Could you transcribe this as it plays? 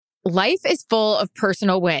Life is full of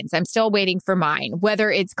personal wins. I'm still waiting for mine.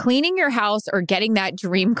 Whether it's cleaning your house or getting that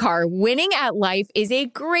dream car, winning at life is a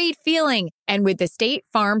great feeling. And with the State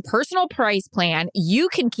Farm Personal Price Plan, you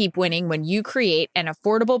can keep winning when you create an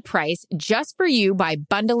affordable price just for you by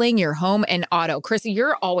bundling your home and auto. Chrissy,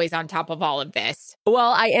 you're always on top of all of this.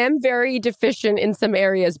 Well, I am very deficient in some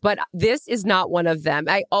areas, but this is not one of them.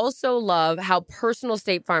 I also love how personal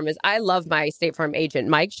State Farm is. I love my State Farm agent,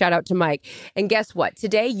 Mike. Shout out to Mike. And guess what?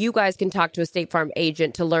 Today, you guys can talk to a State Farm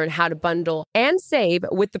agent to learn how to bundle and save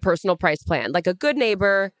with the Personal Price Plan. Like a good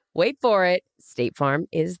neighbor, wait for it, State Farm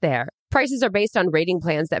is there. Prices are based on rating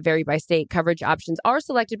plans that vary by state. Coverage options are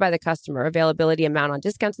selected by the customer. Availability, amount on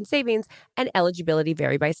discounts and savings, and eligibility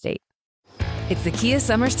vary by state. It's the Kia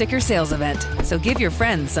Summer Sticker Sales Event, so give your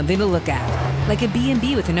friends something to look at, like a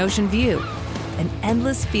B&B with an ocean view, an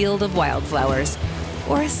endless field of wildflowers,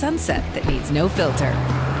 or a sunset that needs no filter.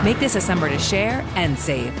 Make this a summer to share and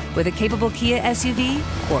save with a capable Kia SUV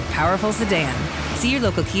or powerful sedan. See your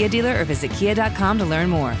local Kia dealer or visit kia.com to learn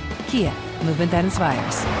more. Kia, movement that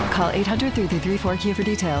inspires. Call 800-3334-KIA for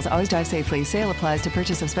details. Always drive safely. Sale applies to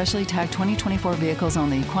purchase of specially tagged 2024 vehicles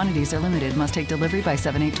only. Quantities are limited. Must take delivery by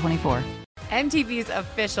 7/8/24. MTV's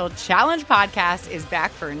official Challenge podcast is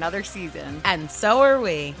back for another season. And so are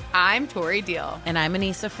we. I'm Tori Deal. And I'm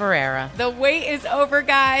Anissa Ferreira. The wait is over,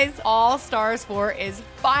 guys. All Stars 4 is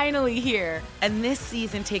finally here. And this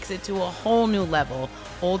season takes it to a whole new level.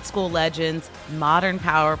 Old school legends, modern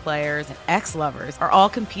power players, and ex-lovers are all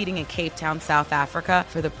competing in Cape Town, South Africa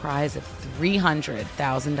for the prize of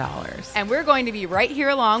 $300,000. And we're going to be right here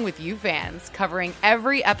along with you fans, covering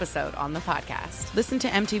every episode on the podcast. Listen to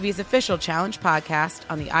MTV's official Challenge podcast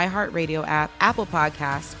on the iHeartRadio app, Apple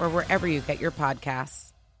Podcasts, or wherever you get your podcasts.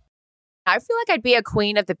 I feel like I'd be a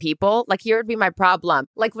queen of the people. Like, here would be my problem.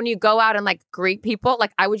 Like, when you go out and, like, greet people,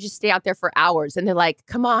 like, I would just stay out there for hours. And they're like,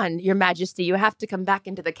 come on, Your Majesty, you have to come back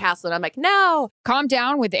into the castle. And I'm like, no. Calm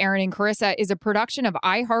Down with Aaron and Carissa is a production of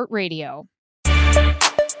iHeartRadio.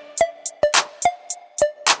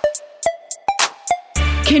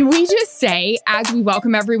 Can we just say, as we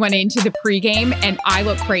welcome everyone into the pregame and I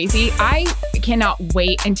look crazy, I cannot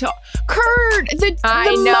wait until Kurt, the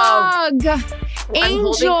mug. I'm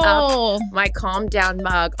holding Angel. up my Calm Down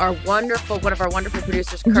mug. One of our wonderful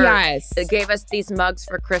producers, Kurt, yes, gave us these mugs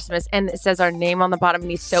for Christmas, and it says our name on the bottom, and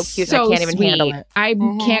he's so cute. So I can't even sweet. handle it. I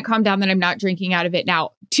can't calm down that I'm not drinking out of it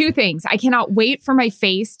now. Two things. I cannot wait for my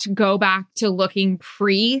face to go back to looking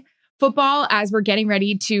pre-football as we're getting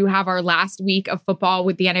ready to have our last week of football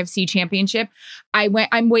with the NFC Championship.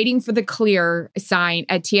 I'm waiting for the clear sign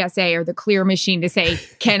at TSA or the clear machine to say,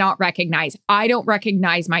 cannot recognize. I don't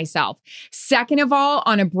recognize myself. Second of all,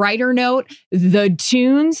 on a brighter note, the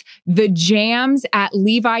tunes, the jams at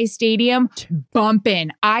Levi Stadium,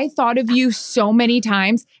 bumping. I thought of you so many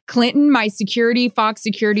times. Clinton, my Fox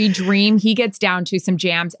security dream, he gets down to some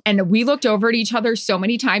jams. And we looked over at each other so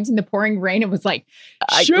many times in the pouring rain. It was like,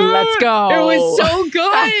 let's go. It was so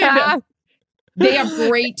good. They have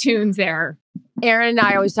great tunes there. Aaron and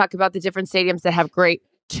I always talk about the different stadiums that have great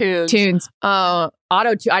tunes. I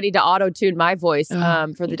need to auto-tune my voice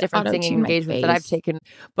for the different singing engagements that I've taken.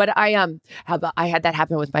 But I had that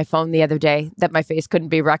happen with my phone the other day, that my face couldn't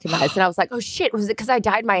be recognized. And I was like, oh shit, was it because I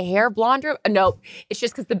dyed my hair blonde? No, it's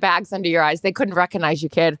just because the bag's under your eyes. They couldn't recognize you,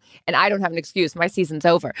 kid. And I don't have an excuse. My season's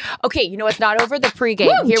over. Okay, you know what's not over? The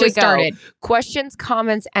pregame. Here we go. Started. Questions,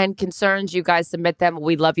 comments, and concerns. You guys submit them.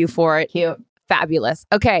 We love you for it. Cute. Fabulous.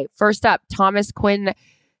 Okay, first up, Thomas Quinn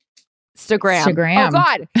Instagram. Oh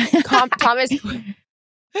God. Thomas.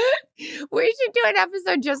 We should do an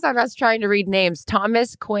episode just on us trying to read names.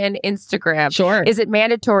 Thomas Quinn Instagram. Sure. Is it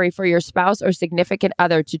mandatory for your spouse or significant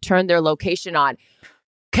other to turn their location on?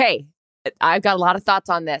 Okay. I've got a lot of thoughts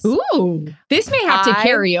on this. Ooh, this may have to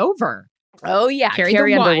carry over. Oh, yeah.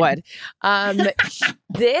 Carrie Underwood.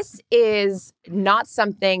 This is not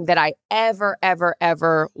something that I ever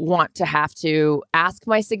want to have to ask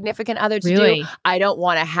my significant other to do. I don't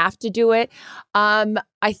want to have to do it.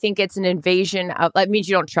 I think it's an invasion of, that means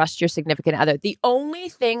you don't trust your significant other. The only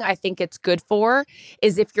thing I think it's good for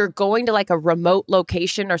is if you're going to like a remote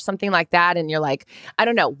location or something like that and you're like, I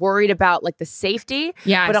don't know, worried about like the safety.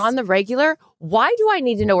 Yes. But on the regular, why do I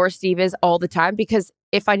need to know where Steve is all the time? Because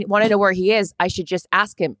if I want to know where he is, I should just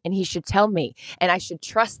ask him and he should tell me and I should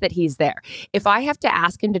trust that he's there. If I have to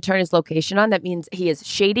ask him to turn his location on, that means he is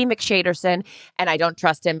Shady McShaderson and I don't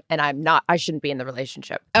trust him and I shouldn't be in the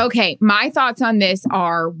relationship. Okay. My thoughts on this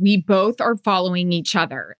are we both are following each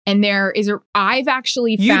other. And I've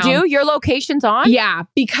actually found. You do? Your location's on? Yeah,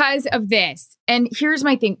 because of this. And here's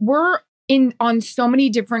my thing. We're on so many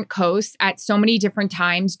different coasts at so many different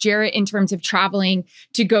times. Jarrett, in terms of traveling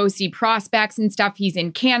to go see prospects and stuff, he's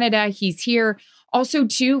in Canada, he's here. Also,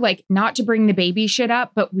 too, like, not to bring the baby shit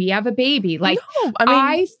up, but we have a baby. Like, no,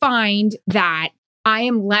 I find that I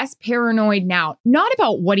am less paranoid now, not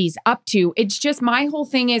about what he's up to. It's just my whole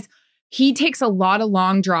thing is he takes a lot of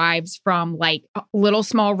long drives from like little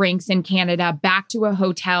small rinks in Canada back to a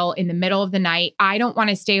hotel in the middle of the night. I don't want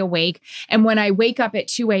to stay awake. And when I wake up at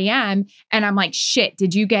 2 a.m. and I'm like, shit,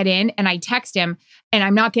 did you get in? And I text him and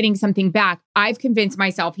I'm not getting something back, I've convinced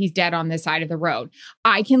myself he's dead on the side of the road.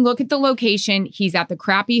 I can look at the location. He's at the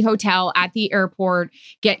crappy hotel at the airport.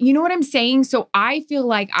 You know what I'm saying? So I feel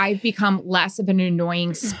like I've become less of an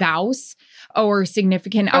annoying spouse or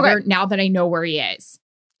significant other now that I know where he is.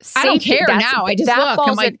 Safety, I don't care now. I just look.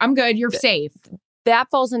 I'm like, I'm good. You're safe. That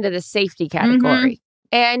falls into the safety category.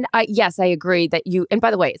 And yes, I agree that and by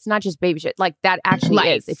the way, it's not just baby shit. Like that actually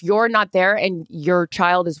is. If you're not there and your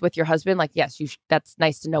child is with your husband, like, yes, that's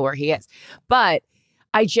nice to know where he is. But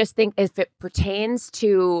I just think if it pertains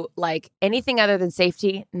to like anything other than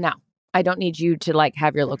safety, no, I don't need you to like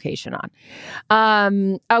have your location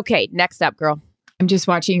on. Okay, next up, girl. I'm just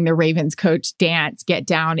watching the Ravens coach dance, get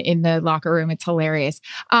down in the locker room. It's hilarious.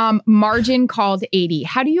 Margin called 80.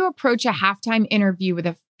 How do you approach a halftime interview with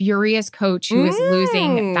a furious coach who is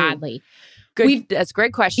losing badly? That's a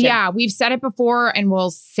great question. Yeah, we've said it before and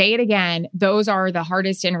we'll say it again. Those are the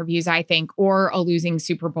hardest interviews, I think, or a losing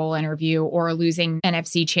Super Bowl interview or a losing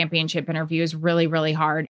NFC championship interview is really, really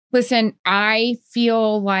hard. Listen, I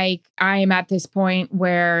feel like I am at this point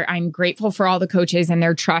where I'm grateful for all the coaches and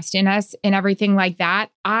their trust in us and everything like that.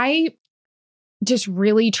 I just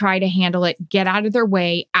really try to handle it, get out of their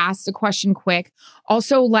way, ask the question quick.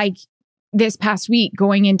 Also, like this past week,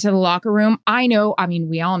 going into the locker room,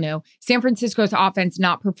 we all know San Francisco's offense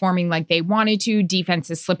not performing like they wanted to. Defense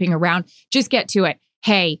is slipping around. Just get to it.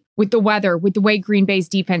 Hey, with the weather, with the way Green Bay's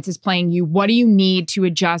defense is playing you, what do you need to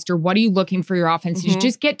adjust or what are you looking for your offense to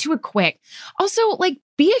just get to it quick? Also, like,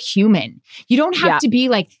 be a human. You don't have to be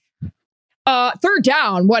like, third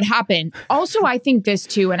down, what happened? Also, I think this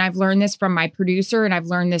too, and I've learned this from my producer and I've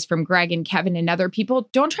learned this from Greg and Kevin and other people,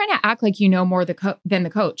 don't try to act like you know more than the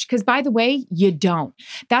coach. Because by the way, you don't.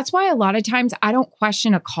 That's why a lot of times I don't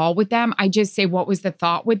question a call with them. I just say, what was the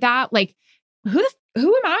thought with that? Like, who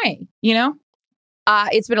am I? You know?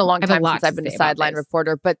 It's been a long time since I've been a sideline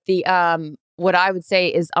reporter, but the what I would say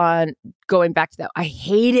is on going back to that, I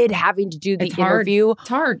hated having to do the interview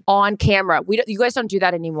on camera. You guys don't do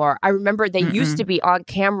that anymore. I remember they used to be on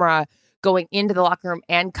camera going into the locker room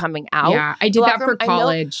and coming out. Yeah, I did that for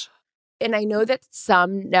college. And I know that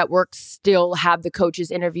some networks still have the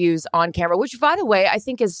coaches' interviews on camera, which, by the way, I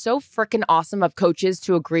think is so freaking awesome of coaches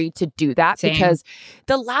to agree to do that. Same. Because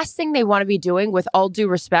the last thing they want to be doing, with all due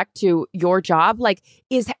respect to your job, like,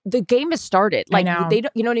 is the game has started. Like, they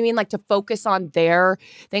don't, you know what I mean? Like, to focus on their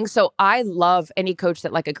thing. So I love any coach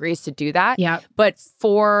that like agrees to do that. Yeah. But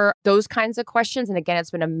for those kinds of questions, and again,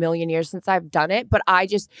 it's been a million years since I've done it, but I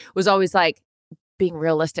just was always like being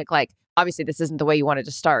realistic, like, obviously this isn't the way you wanted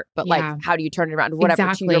to start, but like, how do you turn it around? Whatever.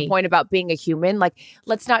 Exactly. To your point about being a human, like,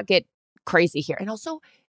 let's not get crazy here. And also,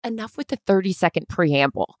 enough with the 30-second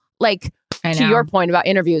preamble. Like, to your point about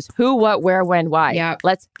interviews, who, what, where, when, why. Yeah.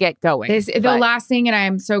 Let's get going. The last thing, and I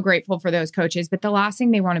am so grateful for those coaches, but the last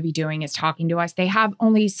thing they want to be doing is talking to us. They have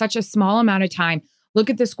only such a small amount of time. Look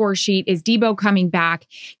at the score sheet. Is Debo coming back?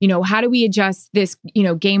 You know, how do we adjust this,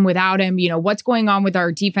 game without him? You know, what's going on with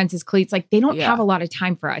our defense's cleats? Like, they don't have a lot of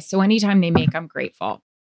time for us. So anytime they make, I'm grateful.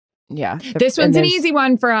 Yeah. This one's an easy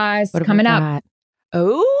one for us coming up.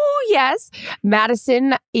 Oh, yes.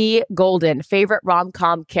 Madison E. Golden, favorite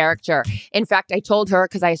rom-com character. In fact, I told her,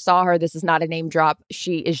 because I saw her, this is not a name drop,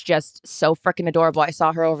 she is just so freaking adorable. I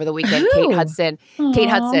saw her over the weekend, Kate Hudson.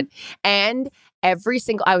 And I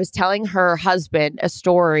was telling her husband a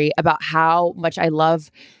story about how much I love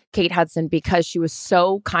Kate Hudson because she was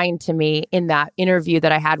so kind to me in that interview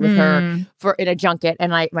that I had with her in a junket.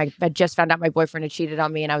 And I just found out my boyfriend had cheated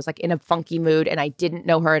on me and I was like in a funky mood and I didn't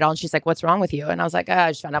know her at all. And she's like, what's wrong with you? And I was like, I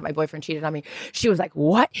just found out my boyfriend cheated on me. She was like,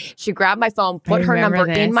 what? She grabbed my phone, put her number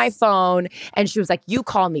in my phone. And she was like, you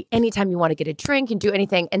call me anytime you want to get a drink and do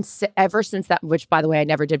anything. And ever since that, which by the way, I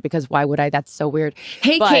never did because why would I? That's so weird.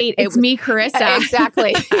 Hey, but Kate, it's me, Carissa.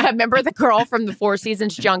 Exactly. I remember the girl from the Four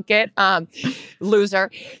Seasons junket,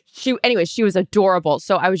 loser. she was adorable.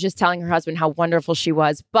 So I was just telling her husband how wonderful she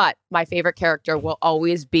was. But my favorite character will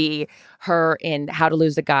always be her in How to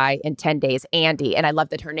Lose a Guy in 10 Days, Andy. And I love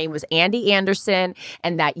that her name was Andy Anderson,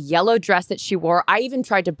 and that yellow dress that she wore. I even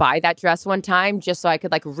tried to buy that dress one time just so I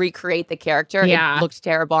could like recreate the character. Yeah. It looked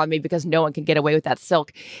terrible on me because no one can get away with that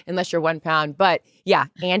silk unless you're 1 pound. But yeah,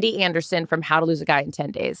 Andy Anderson from How to Lose a Guy in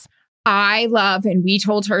 10 Days. I love, and we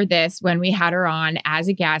told her this when we had her on as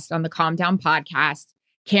a guest on the Calm Down podcast,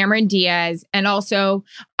 Cameron Diaz. And also,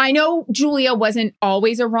 I know Julia wasn't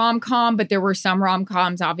always a rom-com, but there were some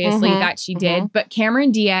rom-coms, obviously, that she did. But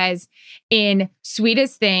Cameron Diaz in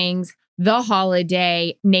Sweetest Things, The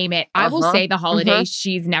Holiday, name it. I will say The Holiday,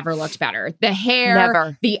 she's never looked better. The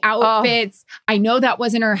hair, the outfits. I know that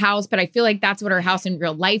wasn't her house, but I feel like that's what her house in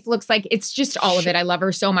real life looks like. It's just all of it. I love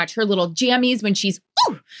her so much. Her little jammies when she's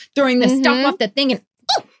throwing the stuff off the thing and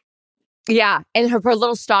yeah, and her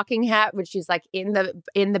little stocking hat when she's like in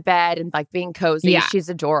the bed and like being cozy. Yeah. She's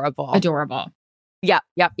adorable. Adorable. Yep.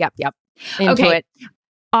 Into it.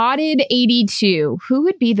 Odded 82. Who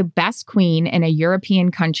would be the best queen in a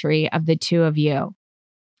European country of the two of you?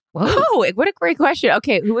 Whoa, what a great question.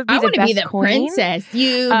 Okay, who would be the best queen? I want to be the princess.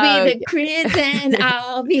 You be the prince and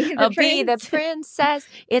I'll be the prince. Be the princess.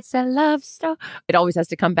 It's a love story. It always has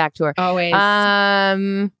to come back to her. Always.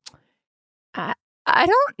 I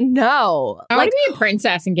don't know. I want to be a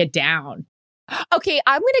princess and get down. Okay,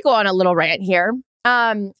 I'm going to go on a little rant here.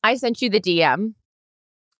 I sent you the DM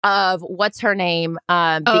of what's her name, the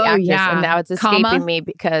actress, and now it's escaping me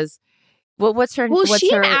because, well, what's her? Was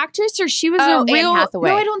she an actress or she was a real? Anne Hathaway.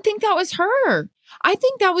 No, I don't think that was her. I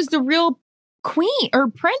think that was the real queen or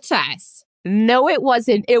princess. No, it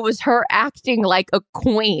wasn't. It was her acting like a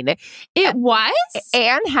queen. It was?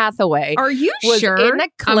 Anne Hathaway. Are you sure? In a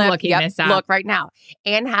clip. I'm looking this up. Look right now.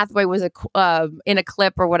 Anne Hathaway was in a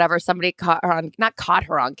clip or whatever. Somebody not caught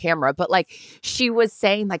her on camera, but like she was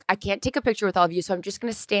saying like, I can't take a picture with all of you, so I'm just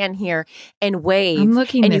going to stand here and wave. I'm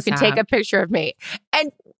looking and this you can take a picture of me.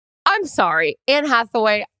 And I'm sorry, Anne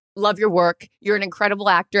Hathaway, love your work. You're an incredible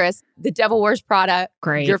actress. The Devil Wears Prada.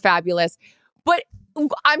 Great. You're fabulous. But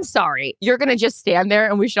I'm sorry. You're going to just stand there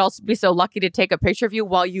and we should also be so lucky to take a picture of you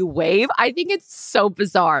while you wave. I think it's so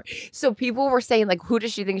bizarre. So people were saying like, who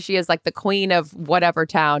does she think she is? Like the queen of whatever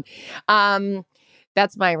town.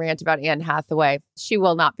 That's my rant about Anne Hathaway. She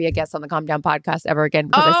will not be a guest on the Calm Down podcast ever again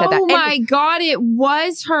because I said that. Oh my God, it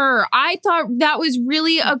was her. I thought that was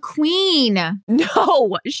really a queen.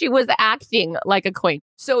 No, she was acting like a queen.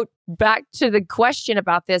 So back to the question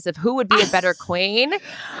about this of who would be a better queen.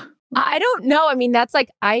 I don't know. I mean, that's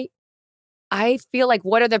like, I feel like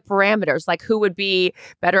what are the parameters? Like who would be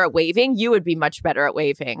better at waving? You would be much better at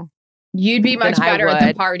waving. You'd be much better at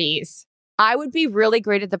the parties. I would be really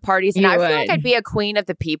great at the parties. And I feel like I'd be a queen of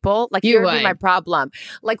the people. Like here would be my problem.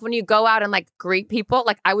 Like when you go out and like greet people,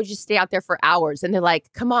 like I would just stay out there for hours. And they're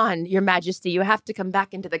like, come on, Your Majesty, you have to come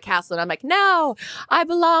back into the castle. And I'm like, no, I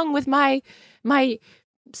belong with my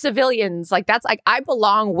civilians. Like that's like, I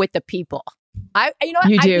belong with the people. You know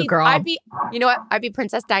what? Girl. I'd be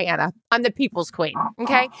Princess Diana. I'm the people's queen.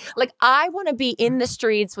 Okay. Like I want to be in the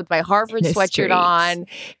streets with my Harvard sweatshirt on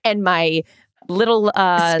and my little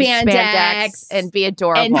spandex and be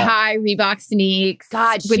adorable. And high Reebok sneaks.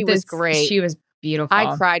 God, she was great. She was beautiful.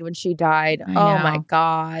 I cried when she died. Oh my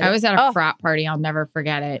God. I was at a frat party. I'll never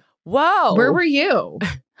forget it. Whoa. Where were you?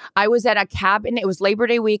 I was at a cabin. It was Labor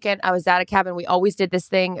Day weekend. I was at a cabin. We always did this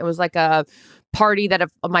thing. It was like a party that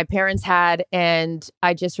my parents had. And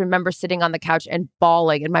I just remember sitting on the couch and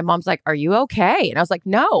bawling. And my mom's like, are you okay? And I was like,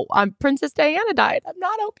 no, Princess Diana died. I'm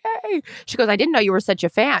not okay. She goes, I didn't know you were such a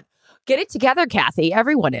fan. Get it together, Kathy.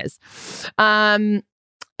 Everyone is.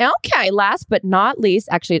 Okay, last but not least,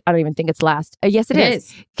 actually, I don't even think it's last. Yes, it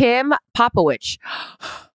is. Kim Popowich.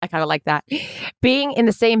 I kind of like that. Being in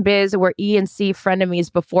the same biz were E and C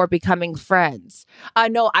frenemies before becoming friends.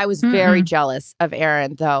 No, I was very jealous of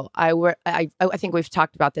Erin, though. I think we've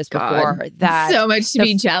talked about this before. That so much to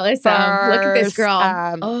be jealous of. Look at this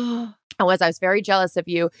girl. I was very jealous of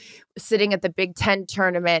you sitting at the Big Ten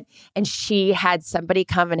tournament and she had somebody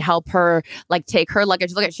come and help her like take her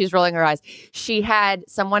luggage. Look at, she's rolling her eyes. She had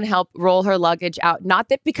someone help roll her luggage out. Not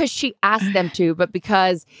that because she asked them to, but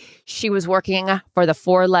because she was working for the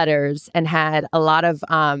Four Letters and had a lot of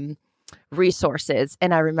resources.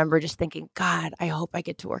 And I remember just thinking, God, I hope I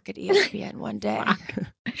get to work at ESPN one day.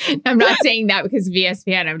 I'm not saying that because of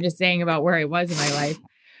ESPN. I'm just saying about where I was in my life.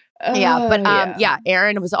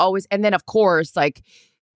 Erin was always, and then of course, like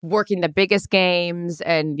working the biggest games.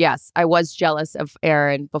 And yes, I was jealous of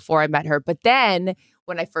Erin before I met her. But then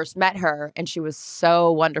when I first met her and she was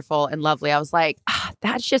so wonderful and lovely, I was like,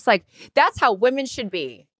 that's just like, that's how women should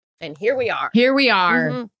be. And here we are. Here we are.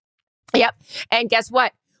 Mm-hmm. Yep. And guess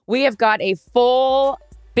what? We have got a full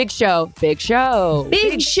big show. Got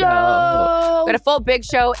a full big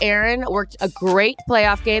show. Aaron worked a great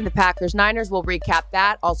playoff game. The Packers-Niners. We'll recap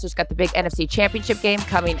that. Also, it's got the big NFC Championship game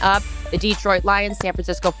coming up. The Detroit Lions, San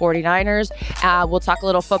Francisco 49ers. We'll talk a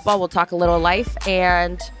little football. We'll talk a little life.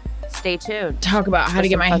 And stay tuned. Talk about how to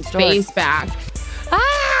get my face back.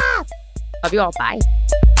 Love you all. Bye.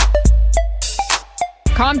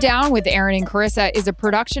 Calm Down with Aaron and Carissa is a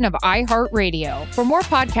production of iHeartRadio. For more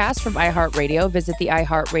podcasts from iHeartRadio, visit the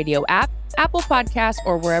iHeartRadio app, Apple Podcasts,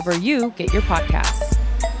 or wherever you get your podcasts.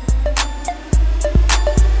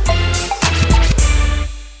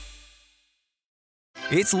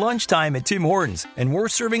 It's lunchtime at Tim Hortons, and we're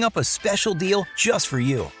serving up a special deal just for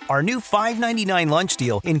you. Our new $5.99 lunch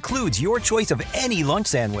deal includes your choice of any lunch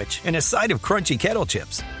sandwich and a side of crunchy kettle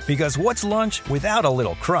chips. Because what's lunch without a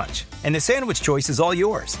little crunch? And the sandwich choice is all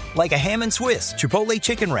yours, like a ham and Swiss, Chipotle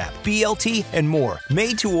chicken wrap, BLT, and more,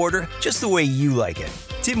 made to order just the way you like it.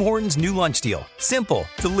 Tim Hortons' new lunch deal. Simple,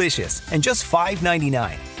 delicious, and just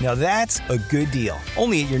 $5.99. Now that's a good deal.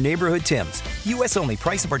 Only at your neighborhood Tim's. U.S. only.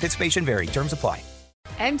 Price and participation vary. Terms apply.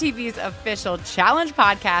 MTV's official Challenge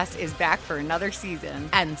podcast is back for another season.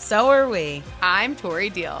 And so are we. I'm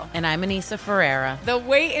Tori Deal. And I'm Anissa Ferreira. The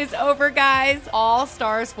wait is over, guys. All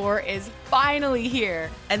Stars 4 is finally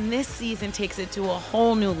here. And this season takes it to a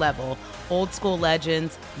whole new level. Old school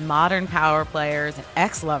legends, modern power players, and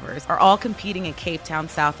ex-lovers are all competing in Cape Town,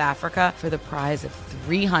 South Africa for the prize of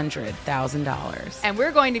 $300,000. And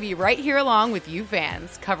we're going to be right here along with you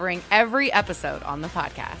fans, covering every episode on the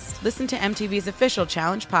podcast. Listen to MTV's official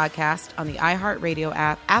Challenge podcast on the iHeartRadio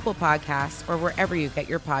app, Apple Podcasts, or wherever you get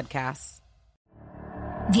your podcasts.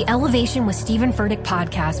 The Elevation with Stephen Furtick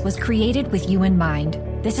podcast was created with you in mind.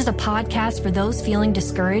 This is a podcast for those feeling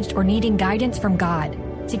discouraged or needing guidance from God.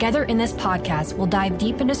 Together in this podcast, we'll dive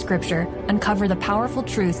deep into Scripture, uncover the powerful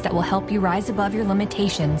truths that will help you rise above your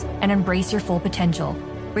limitations and embrace your full potential.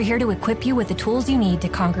 We're here to equip you with the tools you need to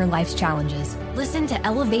conquer life's challenges. Listen to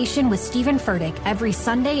Elevation with Stephen Furtick every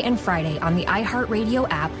Sunday and Friday on the iHeartRadio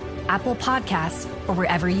app, Apple Podcasts, or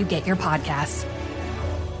wherever you get your podcasts.